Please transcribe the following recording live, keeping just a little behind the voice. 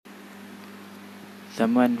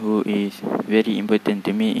Someone who is very important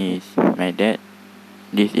to me is my dad.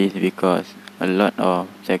 This is because a lot of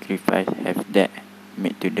sacrifice have dad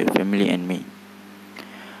made to the family and me.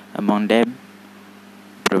 Among them,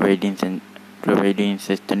 providing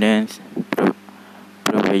sustenance,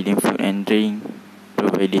 providing food and drink,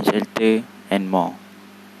 providing shelter, and more.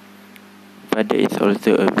 Father is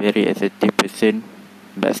also a very assertive person,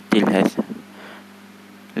 but still has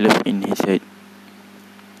love in his heart.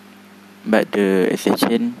 But the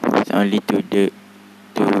exception was only to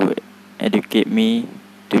educate me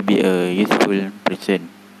to be a useful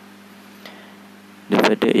person. The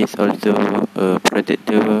father is also a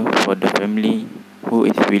protector for the family who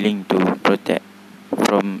is willing to protect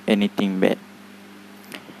from anything bad.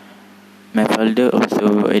 My father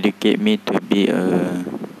also educate me to be a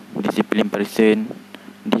disciplined person.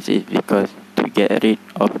 This is because to get rid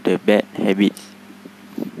of the bad habits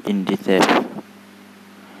in this life.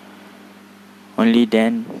 Only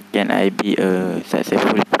then can I be a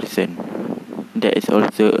successful person. There is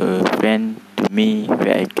also a friend to me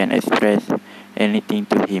where I can express anything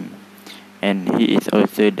to him. And he is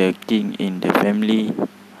also the king in the family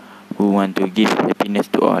who want to give happiness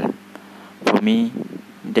to all. For me,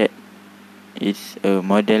 that is a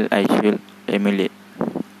model I should emulate.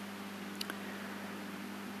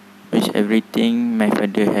 Which everything my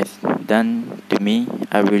father has done to me,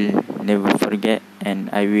 I will never forget, and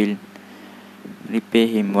I will repay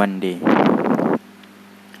him one day.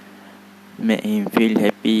 Make him feel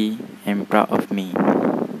happy and proud of me.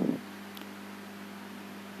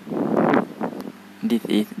 This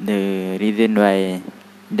is the reason why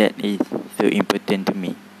that is so important to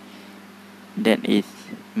me. That is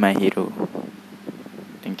my hero.